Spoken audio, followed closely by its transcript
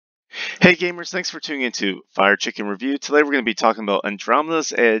Hey gamers, thanks for tuning into Fire Chicken Review. Today we're going to be talking about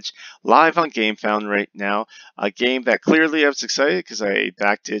Andromeda's Edge live on GameFound right now. A game that clearly I was excited because I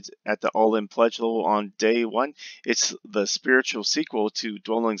backed it at the all-in pledge level on day one. It's the spiritual sequel to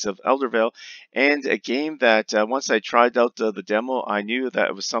Dwellings of Eldervale, and a game that once I tried out the demo, I knew that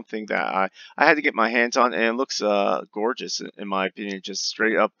it was something that I had to get my hands on, and it looks gorgeous in my opinion, just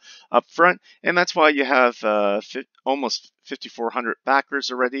straight up front. And that's why you have almost 5,400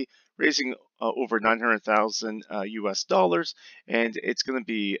 backers already, raising over 900,000 US dollars, and it's going to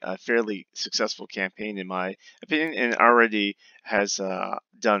be a fairly successful campaign in my opinion, and already has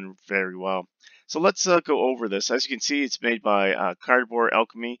done very well. So let's go over this. As you can see, it's made by Cardboard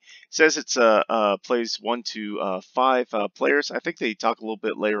Alchemy. It says it's plays 1 to 5 players. I think they talk a little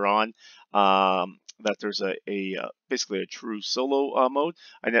bit later on that there's a basically a true solo mode.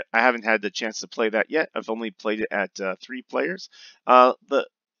 I haven't had the chance to play that yet. I've only played it at 3 players.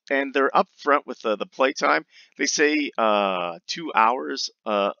 And they're up front with the playtime. They say 2 hours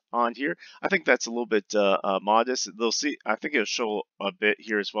on here. I think that's a little bit modest. They'll see. I think it'll show a bit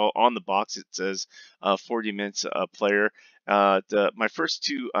here as well. On the box, it says 40 minutes a player. My first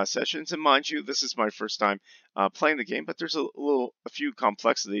 2 sessions, and mind you, this is my first time playing the game, but there's a few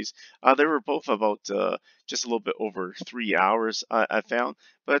complexities. They were both about just a little bit over 3 hours, I found.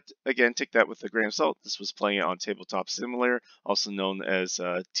 But again, take that with a grain of salt. This was playing it on Tabletop Simulator, also known as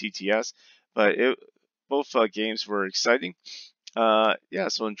TTS. But both games were exciting. Yeah,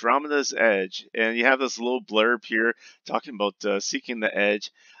 so Andromeda's Edge, and you have this little blurb here talking about seeking the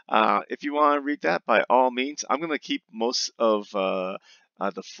edge. If you want to read that, by all means, I'm going to keep most of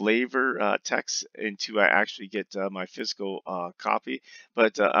the flavor text until I actually get my physical copy.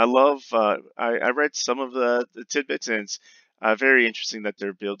 But I read some of the tidbits, and it's very interesting that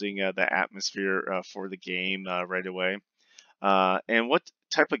they're building the atmosphere for the game right away. And what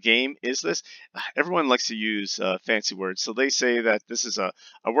type of game is this? Everyone likes to use fancy words. So they say that this is a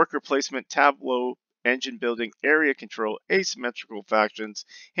worker placement, tableau, engine building, area control, asymmetrical factions,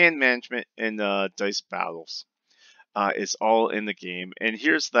 hand management, and dice battles. Is all in the game. And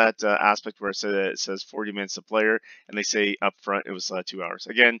here's that aspect where it says 40 minutes a player, and they say up front it was 2 hours.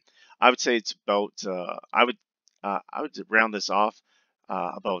 Again, I would say it's about, I would round this off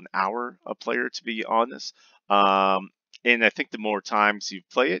about an hour a player, to be honest. And I think the more times you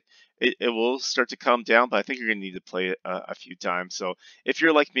play it, it will start to come down, but I think you're going to need to play it a few times. So if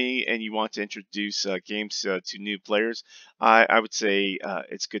you're like me and you want to introduce games to new players, I would say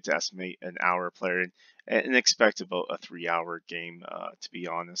it's good to estimate an hour a player and expect about a 3 hour game, to be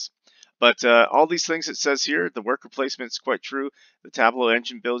honest. But all these things it says here, the worker placement is quite true. The Tableau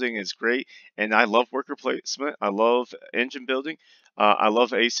engine building is great, and I love worker placement. I love engine building. I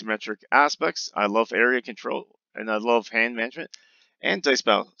love asymmetric aspects. I love area control, and I love hand management and dice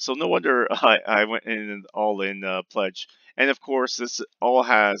battle. So no wonder I went in an all-in pledge. And of course, this all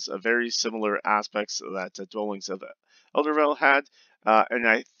has a very similar aspects that Dwellings of Eldervale had, and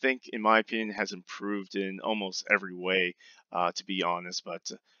I think, in my opinion, has improved in almost every way, to be honest.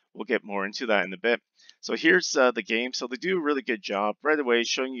 But we'll get more into that in a bit. So here's the game. So they do a really good job right away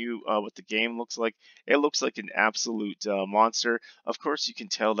showing you what the game looks like. It looks like an absolute monster. Of course, you can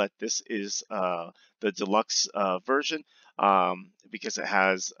tell that this is the deluxe version, because it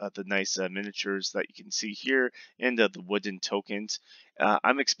has the nice miniatures that you can see here and the wooden tokens.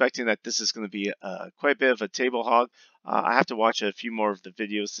 I'm expecting that this is going to be quite a bit of a table hog. I have to watch a few more of the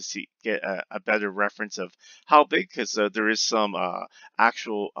videos to get a better reference of how big, because there is some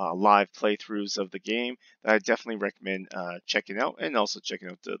actual live playthroughs of the game that I definitely recommend checking out, and also checking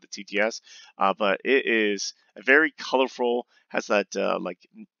out the TTS. But it is a very colorful, has that like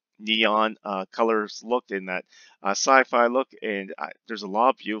neon colors look, and that sci-fi look, and there's a lot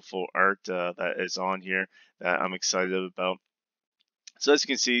of beautiful art that is on here that I'm excited about. So as you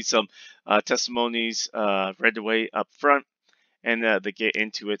can see, some testimonies read away up front, and they get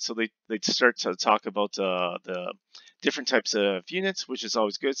into it. So they start to talk about the different types of units, which is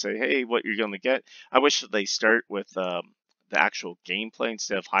always good. Say, hey, what you're going to get. I wish that they start with the actual gameplay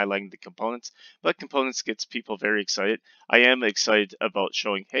instead of highlighting the components, but components gets people very excited. I am excited about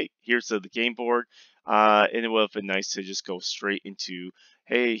showing, hey, here's the game board, and it would have been nice to just go straight into,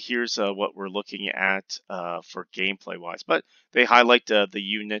 hey, here's what we're looking at for gameplay wise. But they highlight the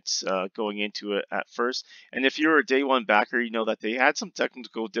units going into it at first. And if you're a day one backer, you know that they had some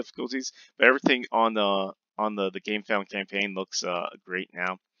technical difficulties, but everything on the GameFound campaign looks great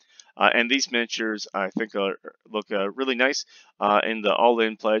now. And these miniatures, I think, look really nice. In the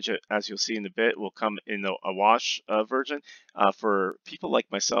all-in pledge, as you'll see in a bit, will come in a wash version. For people like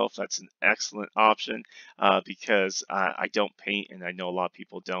myself, that's an excellent option because I don't paint, and I know a lot of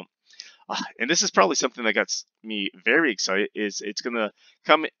people don't. And this is probably something that got me very excited. Is it's gonna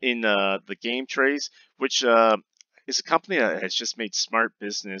come in the game trays, which is a company that has just made smart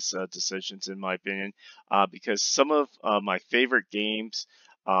business decisions, in my opinion, because some of my favorite games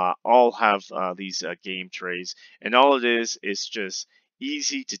all have these game trays, and all it is just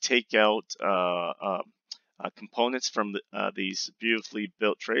easy to take out components from these beautifully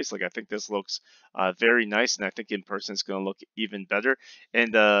built trays. Like I think this looks very nice, and I think in person it's going to look even better.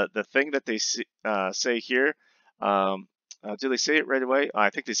 And the thing that they say here, do they say it right away? I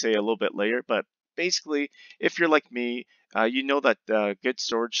think they say it a little bit later, but basically, if you're like me, you know that good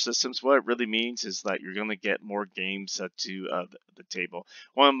storage systems, what it really means is that you're going to get more games to the table.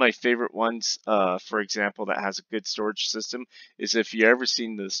 One of my favorite ones, for example, that has a good storage system is if you ever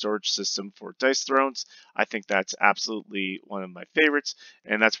seen the storage system for Dice Thrones. I think that's absolutely one of my favorites,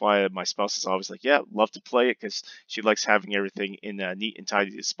 and that's why my spouse is always like, "Yeah, love to play it," because she likes having everything in neat and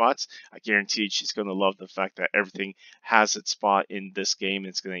tidy spots. I guarantee she's going to love the fact that everything has its spot in this game, and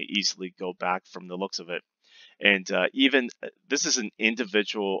it's going to easily go back from the looks of it. And even this is an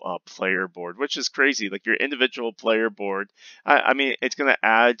individual player board, which is crazy. Like your individual player board, I mean, it's going to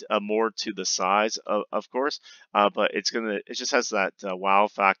add more to the size, of course, but it just has that wow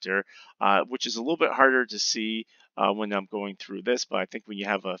factor, which is a little bit harder to see. When I'm going through this, but I think when you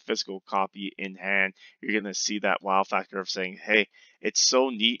have a physical copy in hand, you're going to see that wow factor of saying, hey, it's so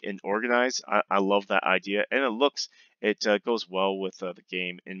neat and organized. I love that idea. And it goes well with the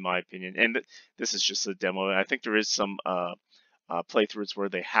game, in my opinion. And this is just a demo. I think there is some playthroughs where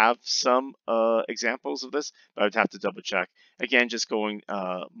they have some examples of this, but I would have to double check. Again, just going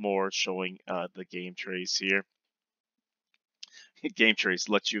more showing the game trays here. Game trays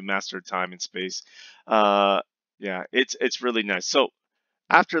let you master time and space. Uh, yeah, it's really nice. So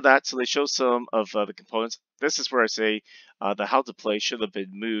after that, so they show some of the components. This is where I say the how to play should have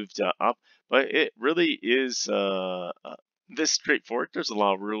been moved up, but it really is this straightforward. There's a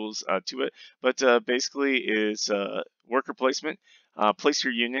lot of rules to it, but basically is worker placement. Place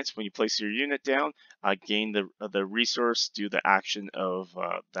your units. When you place your unit down, gain the resource, do the action of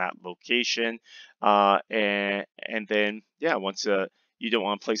that location, and then yeah, once you don't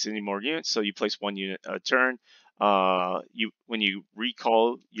want to place any more units, so you place one unit a turn. You when you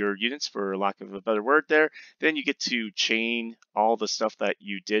recall your units, for lack of a better word there, then you get to chain all the stuff that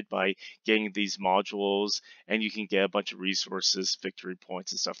you did by getting these modules, and you can get a bunch of resources, victory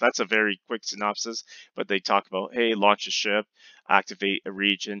points and stuff. That's a very quick synopsis, but they talk about, hey, launch a ship, activate a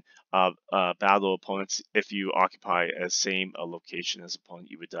region, battle opponents. If you occupy a same location as opponent,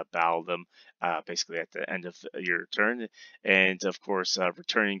 you would battle them basically at the end of your turn, and of course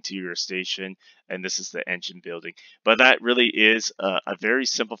returning to your station, and this is the engine building. But that really is a very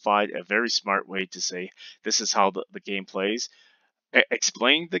simplified, a very smart way to say this is how the game plays.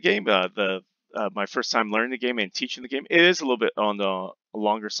 Explaining the game, the my first time learning the game and teaching the game, it is a little bit on the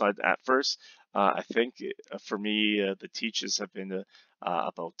longer side at first. I think for me, the teaches have been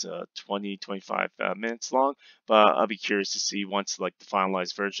about 20, 25 minutes long, but I'll be curious to see once like the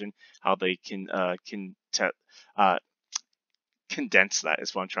finalized version how they uh, condense that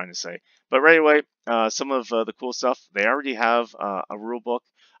is what I'm trying to say. But right away, some of the cool stuff, they already have a rule book.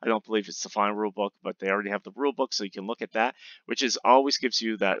 I don't believe it's the final rule book, but they already have the rule book, so you can look at that, which is always gives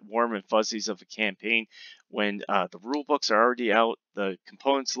you that warm and fuzzies of a campaign. When the rule books are already out, the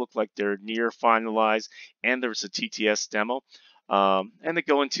components look like they're near finalized, and there's a TTS demo. And they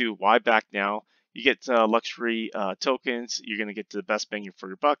go into why back now. You get luxury tokens. You're going to get the best bang for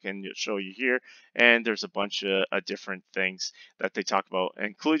your buck, and it'll show you here. And there's a bunch of different things that they talk about,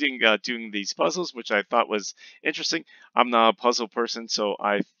 including doing these puzzles, which I thought was interesting. I'm not a puzzle person, so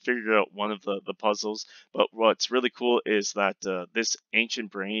I figured out one of the puzzles. But what's really cool is that this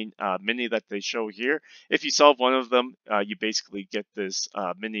ancient brain mini that they show here, if you solve one of them, you basically get this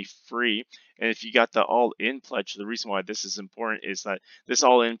mini free. And if you got the all-in pledge, the reason why this is important is that this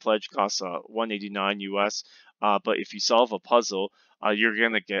all-in pledge costs 189 US. But if you solve a puzzle, you're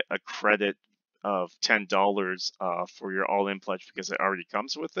gonna get a credit of $10 for your all-in pledge because it already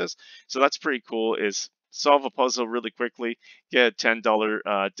comes with this. So that's pretty cool. Is solve a puzzle really quickly, get a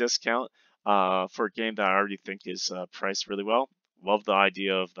 $10 discount for a game that I already think is priced really well. Love the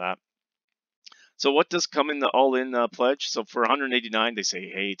idea of that. So what does come in the all-in pledge? So for 189, they say,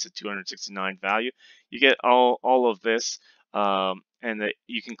 hey, it's a 269 value. You get all of this, and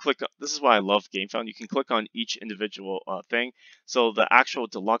you can click. This is why I love GameFound. You can click on each individual thing. So the actual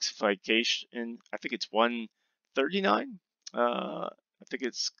deluxeification, I think it's 139. I think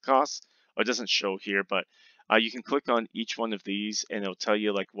it's cost. Oh, it doesn't show here, but you can click on each one of these, and it'll tell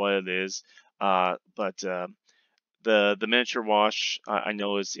you like what it is. But The miniature wash I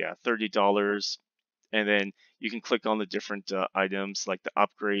know is $30, and then you can click on the different items like the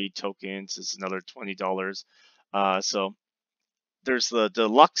upgrade tokens is another $20. So there's the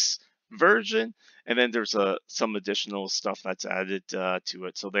deluxe version, and then there's some additional stuff that's added to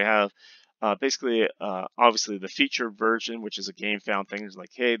it. So they have basically, obviously, the featured version, which is a game found thing. Is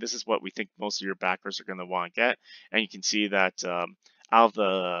like, hey, this is what we think most of your backers are going to want to get, and you can see that out of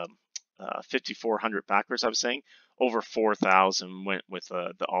the 5,400 backers, I was saying, over 4,000 went with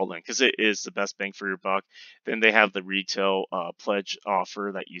the all-in because it is the best bang for your buck. Then they have the retail pledge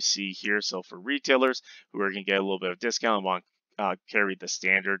offer that you see here. So for retailers who are going to get a little bit of discount and want carry the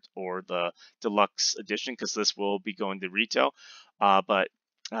standard or the deluxe edition, because this will be going to retail. But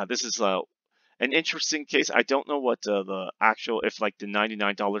this is an interesting case. I don't know what the actual, if like the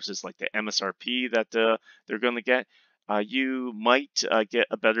 $99 is like the MSRP that they're going to get. You might get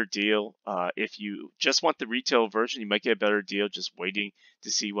a better deal if you just want the retail version. You might get a better deal just waiting to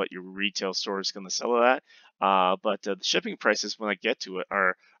see what your retail store is going to sell it at. But the shipping prices when I get to it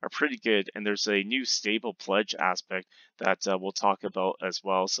are pretty good, and there's a new stable pledge aspect that we'll talk about as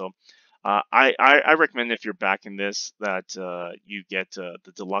well. So I recommend if you're backing this that you get the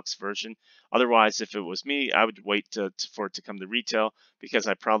deluxe version. Otherwise, if it was me, I would wait for it to come to retail because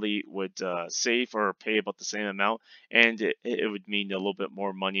I probably would save or pay about the same amount, and it would mean a little bit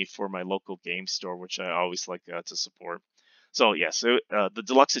more money for my local game store, which I always like to support. So yeah, so the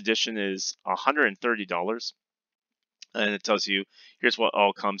deluxe edition is $130, and it tells you here's what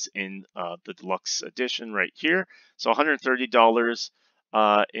all comes in the deluxe edition right here. So $130,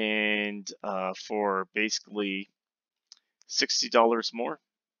 and for basically $60 more,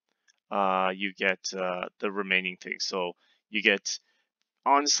 you get the remaining things. So you get,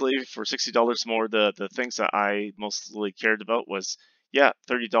 honestly, for $60 more, the things that I mostly cared about was, yeah,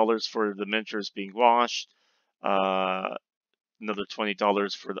 $30 for the miniatures being washed, uh, another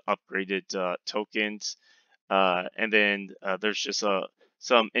 $20 for the upgraded tokens, and then there's just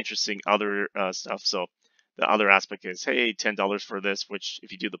some interesting other stuff. So the other aspect is, hey, $10 for this, which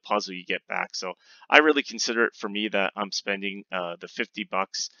if you do the puzzle, you get back. So I really consider it for me that I'm spending the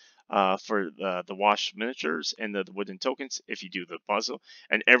 $50 for the wash miniatures and the wooden tokens if you do the puzzle,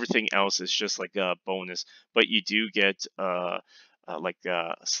 and everything else is just like a bonus. But you do get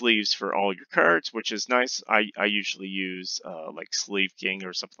sleeves for all your cards, which is nice. I usually use like Sleeve King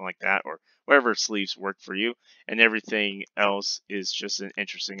or something like that, or whatever sleeves work for you, and everything else is just an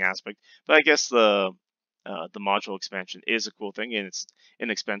interesting aspect. But I guess the module expansion is a cool thing, and it's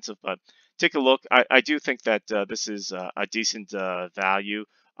inexpensive. But take a look. I do think that this is a decent value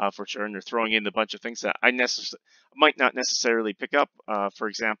for sure, and they're throwing in a bunch of things that I might not necessarily pick up. For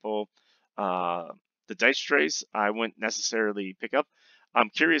example, uh, the dice trays I wouldn't necessarily pick up. I'm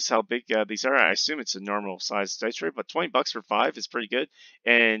curious how big these are. I assume it's a normal size dice tray, but $20 for 5 is pretty good.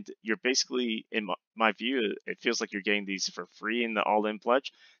 And you're basically, in my view, it feels like you're getting these for free in the all-in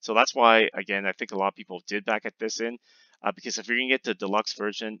pledge. So that's why, again, I think a lot of people did back at this in, because if you're gonna get the deluxe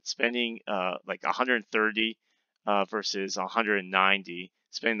version, spending like 130 versus 190,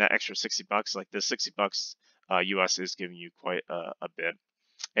 spending that extra $60, like the $60 US is giving you quite a bit.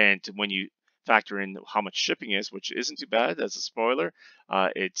 And when you factor in how much shipping is, which isn't too bad as a spoiler,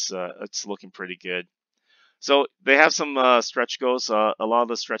 it's looking pretty good. So they have some stretch goals. A lot of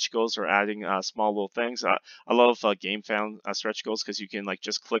the stretch goals are adding small little things. I love game found stretch goals because you can like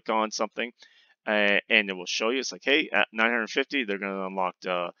just click on something and it will show you. It's like, hey, at 950, they're going to unlock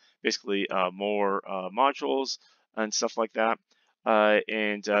basically more modules and stuff like that.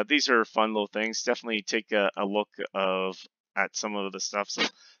 And these are fun little things. Definitely take a look at some of the stuff. So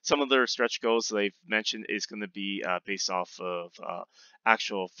some of their stretch goals they've mentioned is going to be based off of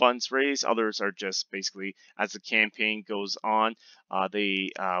actual funds raised. Others are just basically as the campaign goes on, they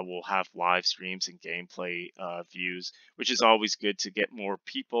will have live streams and gameplay views, which is always good to get more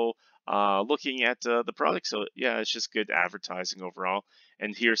people looking at the product. So yeah, it's just good advertising overall.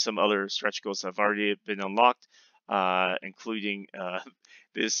 And here's some other stretch goals that have already been unlocked, including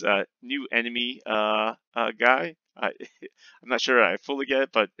this new enemy guy. I'm not sure I fully get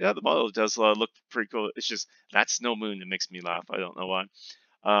it, but yeah, the model does look pretty cool. It's just that snow moon, it makes me laugh. I don't know why.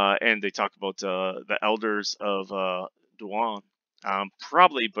 And they talk about the elders of Duan. I'm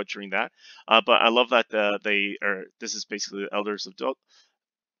probably butchering that, but I love that they are. This is basically the elders of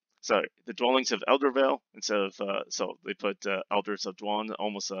sorry, the dwellings of Eldervale instead of so they put elders of Dwan,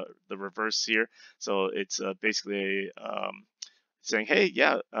 almost the reverse here. So it's basically saying, hey,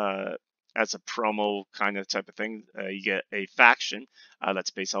 yeah, as a promo kind of type of thing. You get a faction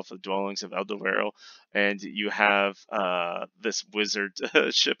that's based off of dwellings of Eldorado, and you have this wizard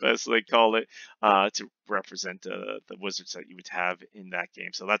ship, as they call it, to represent the wizards that you would have in that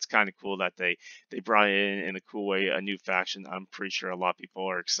game. So that's kind of cool that they brought in a cool way a new faction. I'm pretty sure a lot of people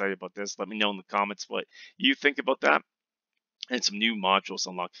are excited about this. Let me know in the comments what you think about that, and some new modules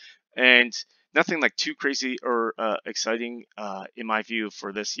unlocked. And nothing like too crazy or exciting in my view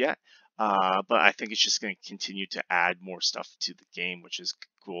for this yet. But I think it's just going to continue to add more stuff to the game, which is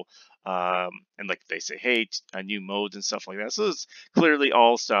cool. And like they say, hey, new modes and stuff like that. So it's clearly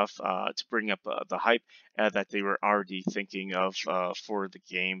all stuff to bring up the hype that they were already thinking of for the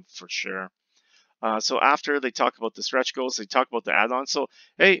game for sure. So after they talk about the stretch goals, they talk about the add-ons. So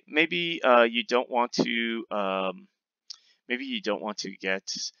hey, maybe you don't want to. Maybe you don't want to get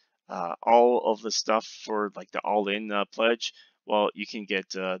all of the stuff for like the all-in pledge. Well, you can get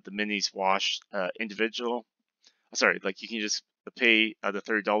the minis washed individual. Sorry, like you can just pay the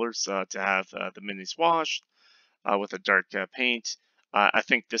 $30 to have the minis washed with a dark paint. I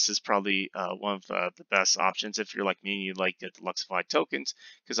think this is probably one of the best options if you're like me and you like deluxified tokens,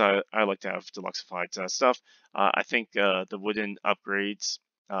 because I like to have deluxified stuff. I think the wooden upgrades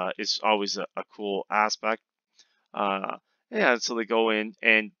is always a cool aspect. uh, yeah, so they go in,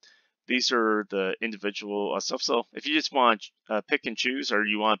 and these are the individual stuff. So if you just want to pick and choose, or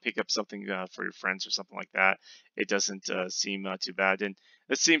you want to pick up something for your friends or something like that, it doesn't seem too bad. And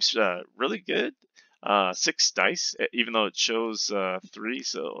it seems really good. 6 dice, even though it shows 3,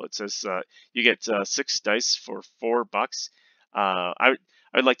 so it says you get 6 dice for $4.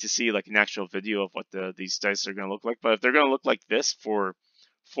 I'd like to see like an actual video of what these dice are going to look like. But if they're going to look like this for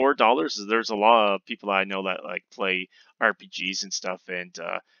 $4, there's a lot of people I know that like play RPGs and stuff, and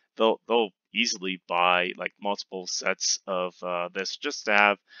they'll easily buy like multiple sets of this just to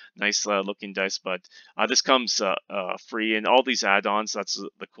have nice looking dice. But this comes free, and all these add-ons. That's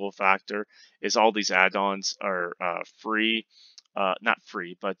the cool factor, is all these add-ons are free. Not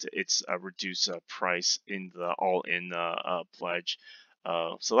free, but it's a reduced price in the all-in pledge.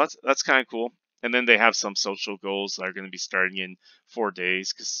 So that's kind of cool. And then they have some social goals that are going to be starting in 4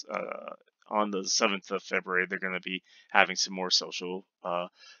 days, because on the 7th of February, they're going to be having some more social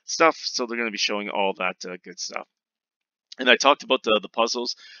stuff. So they're going to be showing all that good stuff. And I talked about the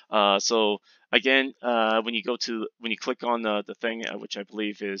puzzles. So again, when you click on the thing, which I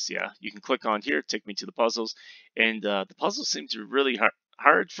believe is, yeah, you can click on here, take me to the puzzles, and the puzzles seem to be really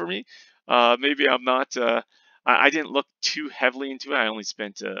hard for me. Maybe I'm not. I didn't look too heavily into it. I only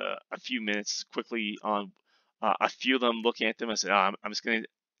spent a few minutes quickly on a few of them, looking at them. I said, I'm just going to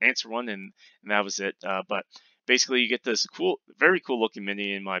answer one, and that was it. But basically, you get this cool, very cool looking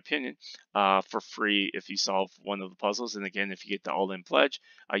mini, in my opinion, for free if you solve one of the puzzles. And again, if you get the all-in pledge,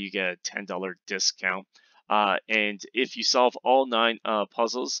 you get a $10 discount. And if you solve all 9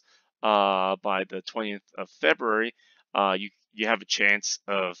 puzzles by the 20th of February, you have a chance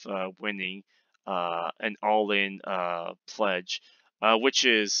of winning an all-in pledge, which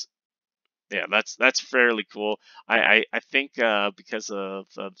is, yeah, that's fairly cool. I think because of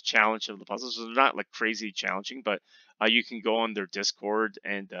the challenge of the puzzles, they're not like crazy challenging, but you can go on their Discord,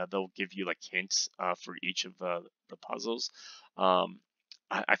 and they'll give you like hints for each of the puzzles. Um,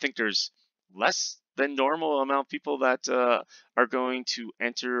 I think there's less than normal amount of people that are going to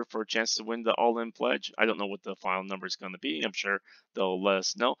enter for a chance to win the all-in pledge. I don't know what the final number is going to be. I'm sure they'll let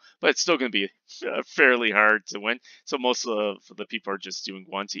us know, but it's still going to be fairly hard to win. So most of the people are just doing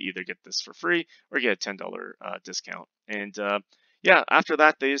one to either get this for free or get a $10 discount. And yeah, after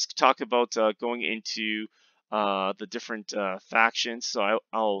that, they just talk about going into the different factions. So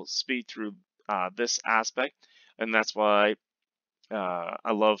I'll speed through this aspect, and that's why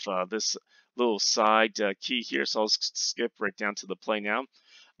I love this little side key here. So I'll skip right down to the play now.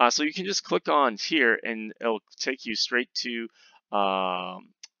 So you can just click on here, and it'll take you straight to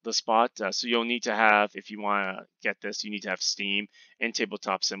the spot. So you'll need to have, if you want to get this, you need to have Steam and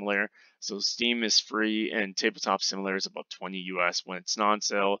Tabletop Simulator. So Steam is free, and Tabletop Simulator is about 20 US when it's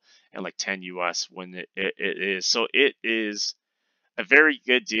non-sale, and like 10 US when it is. So it is a very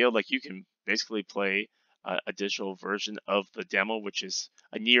good deal. Like, you can basically play a digital version of the demo, which is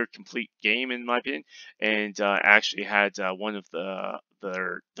a near complete game in my opinion. And I actually had one of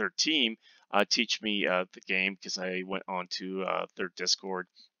their team teach me the game, because I went on to their Discord,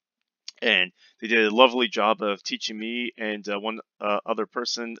 and they did a lovely job of teaching me and one other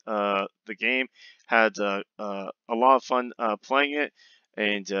person the game. Had a lot of fun playing it,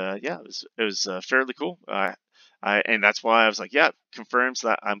 and yeah, it was fairly cool. And that's why I was like, yeah, confirms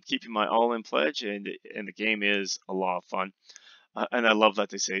that I'm keeping my all-in pledge, and the game is a lot of fun. and I love that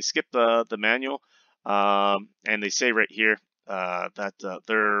they say skip the manual, and they say right here that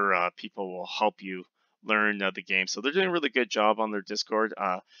their people will help you learn the game. So they're doing a really good job on their Discord.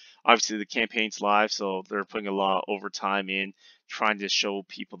 Obviously, the campaign's live, so they're putting a lot of overtime in trying to show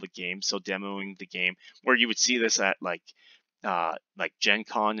people the game. So demoing the game, where you would see this at like Gen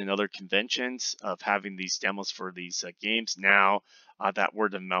Con and other conventions of having these demos for these games. Now that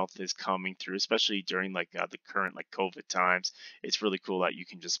word of mouth is coming through, especially during like the current like COVID times. It's really cool that you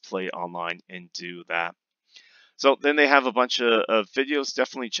can just play online and do that. So then they have a bunch of videos.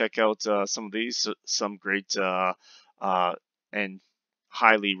 Definitely check out some of these. Some great uh, and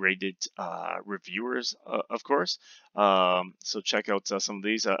highly rated reviewers, of course. So check out some of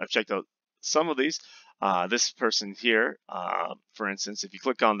these. I've checked out some of these. This person here, for instance, if you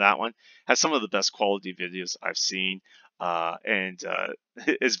click on that one, has some of the best quality videos I've seen. And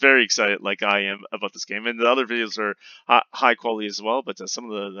is very excited, like I am, about this game. And the other videos are high quality as well, but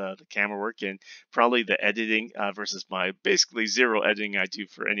some of the camera work and probably the editing versus my basically zero editing I do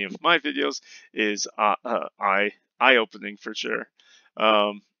for any of my videos is eye opening for sure.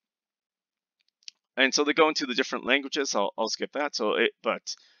 Um, and so they go into the different languages. I'll skip that. Or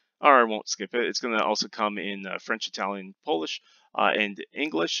I won't skip it. It's going to also come in French, Italian, Polish, and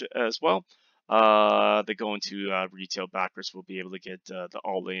English as well. They go into retail backers. We'll be able to get the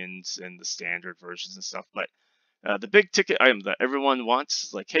all-ins and the standard versions and stuff. But the big ticket item that everyone wants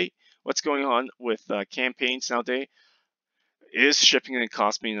is like, hey, what's going on with campaigns nowadays? Is shipping going to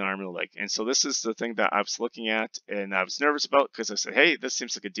cost me an arm and a leg? And so this is the thing that I was looking at and I was nervous about because I said, hey, this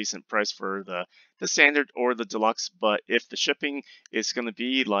seems like a decent price for the standard or the deluxe, but if the shipping is going to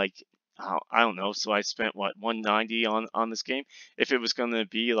be like, I don't know, so I spent what 190 on this game. If it was going to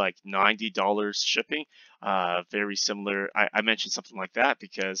be like $90 shipping, very similar. I mentioned something like that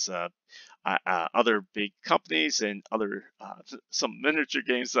because other big companies and other some miniature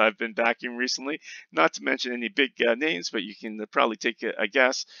games that I've been backing recently, not to mention any big names, but you can probably take a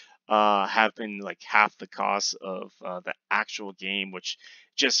guess, have been like half the cost of the actual game, which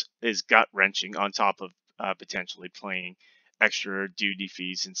just is gut wrenching on top of potentially paying extra duty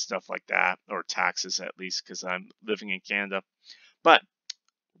fees and stuff like that, or taxes at least, because I'm living in Canada. But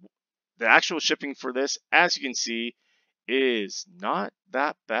the actual shipping for this, as you can see, is not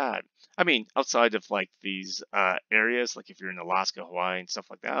that bad. I mean, outside of like these areas, like if you're in Alaska, Hawaii, and stuff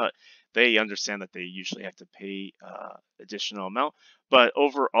like that, they understand that they usually have to pay additional amount. But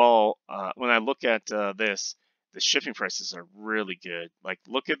overall, when I look at this, the shipping prices are really good. Like,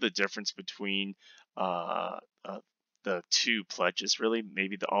 look at the difference between uh, uh, the two pledges, really,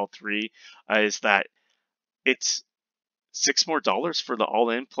 maybe the all three, is that it's $6 more for the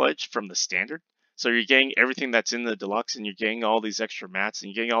all-in pledge from the standard. So you're getting everything that's in the deluxe, and you're getting all these extra mats, and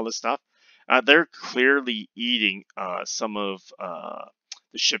you're getting all this stuff. They're clearly eating some of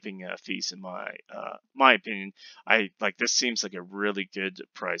the shipping fees, in my opinion. I like this seems like a really good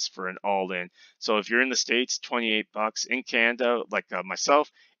price for an all-in. So if you're in the States, $28. In Canada, like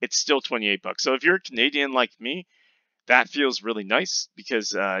myself, it's still $28. So if you're a Canadian like me, that feels really nice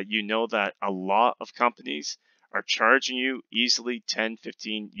because you know that a lot of companies are charging you easily 10,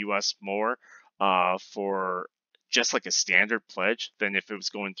 15 US more for just like a standard pledge than if it was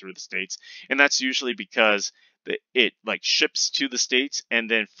going through the States. And that's usually because it like ships to the States, and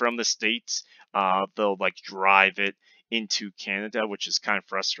then from the States, they'll like drive it into Canada, which is kind of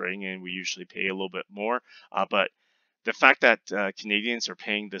frustrating, and we usually pay a little bit more. But the fact that Canadians are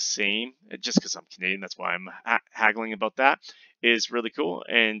paying the same, just because I'm Canadian, that's why I'm haggling about that, is really cool.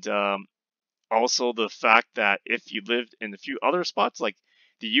 And also the fact that if you lived in a few other spots, like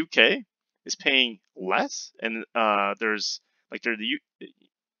the UK is paying less, and there's like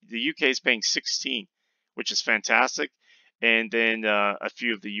the UK is paying 16, which is fantastic. And then a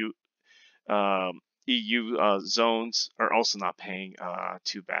few of the EU zones are also not paying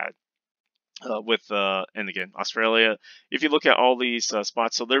too bad with and again Australia. If you look at all these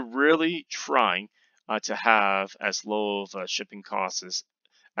spots, so they're really trying to have as low of shipping costs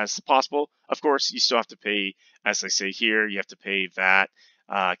as possible. Of course, you still have to pay, as I say here, you have to pay VAT.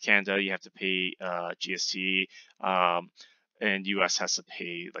 Canada, you have to pay GST, and US has to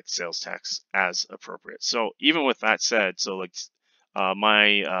pay like sales tax as appropriate. So even with that said, so like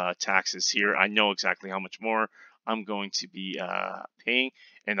my taxes here, I know exactly how much more I'm going to be paying,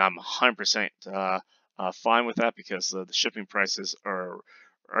 and I'm 100% fine with that because the shipping prices are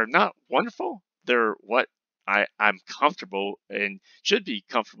not wonderful. They're what I'm comfortable and should be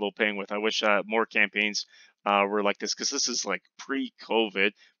comfortable paying with. I wish more campaigns were like this because this is like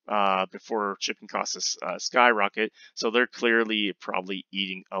pre-COVID, before shipping costs skyrocket. So they're clearly probably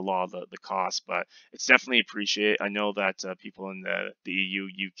eating a lot of the cost, but it's definitely appreciated. I know that people in the EU,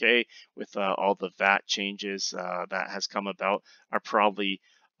 UK, with all the VAT changes that has come about, are probably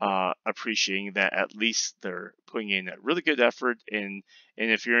appreciating that at least they're putting in a really good effort in.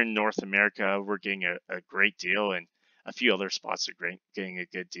 And if you're in North America, we're getting a great deal, and a few other spots are getting a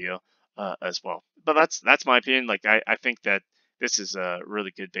good deal as well. But that's my opinion. Like I think that this is a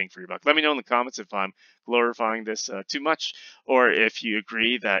really good bang for your buck. Let me know in the comments if I'm glorifying this too much, or if you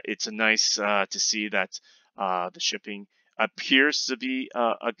agree that it's a nice to see that the shipping appears to be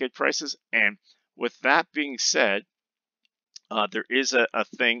a good prices. And with that being said, there is a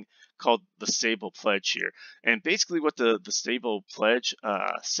thing called the stable pledge here. And basically what the stable pledge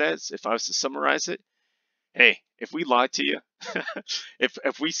says, if I was to summarize it, hey, if we lied to you, if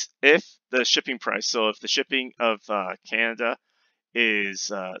the shipping price, so if the shipping of Canada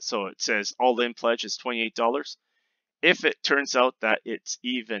is so it says all in pledge is $28. If it turns out that it's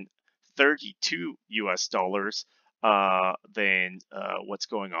even 32 US dollars, then what's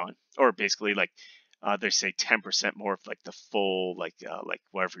going on? Or basically like they say 10% more of like the full like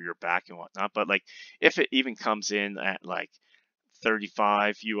whatever you're back and whatnot. But like if it even comes in at like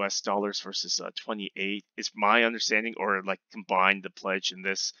 35 US dollars versus 28 is my understanding, or like combine the pledge and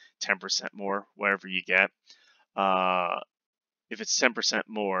this 10% more, whatever you get. Uh, if it's 10%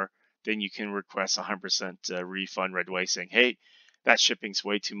 more, then you can request 100% refund right away saying, hey, that shipping's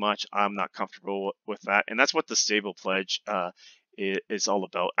way too much. I'm not comfortable with that. And that's what the stable pledge is all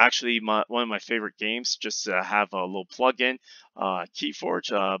about. Actually, one of my favorite games, just to have a little plug-in,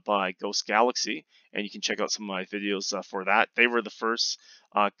 Keyforge by Ghost Galaxy. And you can check out some of my videos for that. They were the first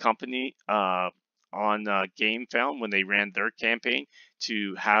company on GameFound when they ran their campaign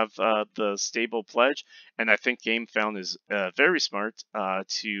to have the stable pledge. And I think GameFound is very smart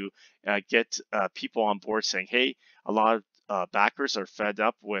to get people on board saying, hey, a lot of backers are fed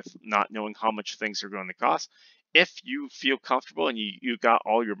up with not knowing how much things are going to cost. If you feel comfortable and you got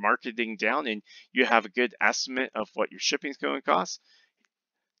all your marketing down and you have a good estimate of what your shipping is going to cost,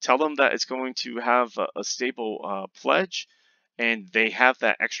 tell them that it's going to have a stable pledge, and they have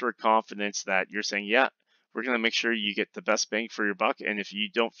that extra confidence that you're saying, yeah, we're going to make sure you get the best bang for your buck. And if you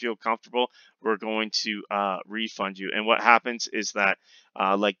don't feel comfortable, we're going to refund you. And what happens is that,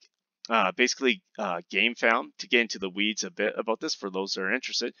 basically, GameFound, to get into the weeds a bit about this for those that are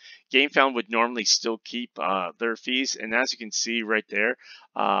interested, GameFound would normally still keep their fees. And as you can see right there,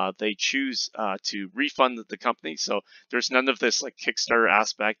 they choose to refund the company. So there's none of this like Kickstarter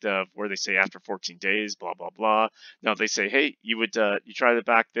aspect of where they say after 14 days, blah, blah, blah. No, they say, hey, you try to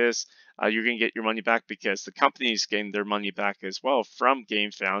back this, you're going to get your money back, because the company is getting their money back as well from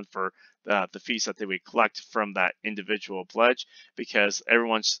GameFound for the fees that they would collect from that individual pledge, because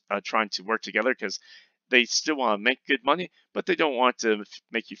everyone's trying to work together, because they still want to make good money, but they don't want to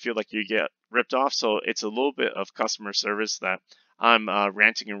make you feel like you get ripped off. So it's a little bit of customer service that I'm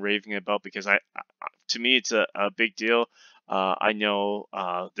ranting and raving about, because to me, it's a big deal. I know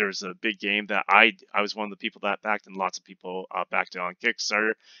there's a big game that I was one of the people that backed, and lots of people backed it on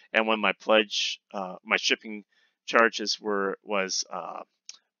Kickstarter. And when my pledge, my shipping charges was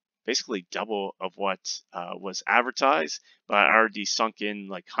basically double of what was advertised, but I already sunk in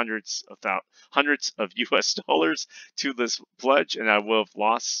like hundreds of US dollars to this pledge, and I will have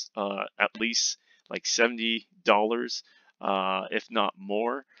lost at least like $70, if not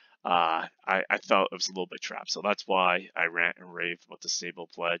more. I felt it was a little bit trapped, so that's why I rant and rave about the stable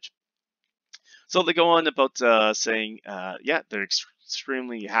pledge. So they go on about saying, yeah, they're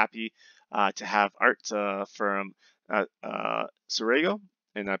extremely happy to have art from Sorego,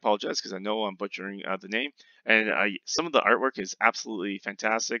 and I apologize because I know I'm butchering the name. And some of the artwork is absolutely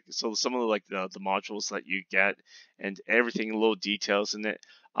fantastic. So some of the modules that you get and everything, little details in it,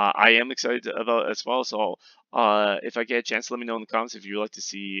 I am excited about as well. So if I get a chance, let me know in the comments if you'd like to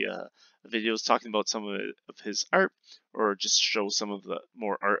see videos talking about some of his art, or just show some of the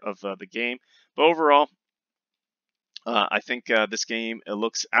more art of the game. But overall, I think this game, it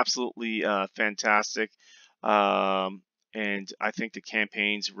looks absolutely fantastic, and I think the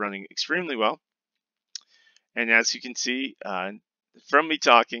campaign's running extremely well. And as you can see from me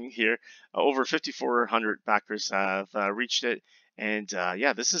talking here, over 5,400 backers have reached it. And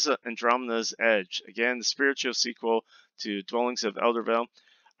yeah, this is Andromeda's Edge. Again, the spiritual sequel to Dwellings of Eldervale.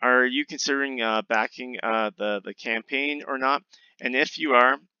 Are you considering backing the campaign or not? And if you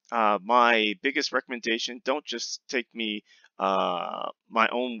are, my biggest recommendation, don't just take me my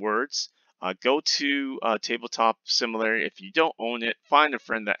own words. Go to Tabletop Similar. If you don't own it, find a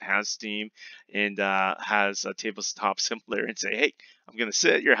friend that has Steam and has a Tabletop Similar and say, hey, I'm going to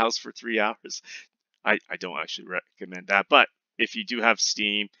sit at your house for 3 hours. I don't actually recommend that. But if you do have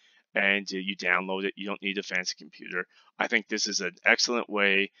Steam and you download it, you don't need a fancy computer. I think this is an excellent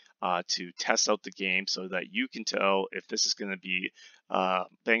way to test out the game so that you can tell if this is going to be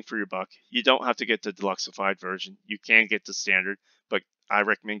bang for your buck. You don't have to get the deluxeified version. You can get the standard, but I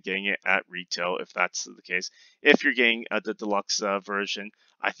recommend getting it at retail if that's the case. If you're getting the deluxe version,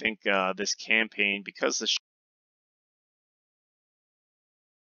 I think this campaign, because the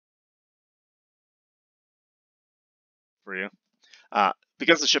for you.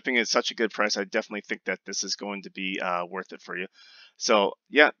 Because the shipping is such a good price, I definitely think that this is going to be worth it for you. So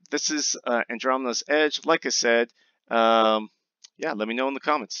yeah, this is Andromeda's Edge. Like I said, yeah, let me know in the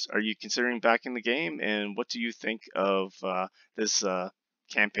comments. Are you considering backing the game, and what do you think of this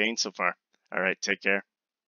campaign so far? All right, take care.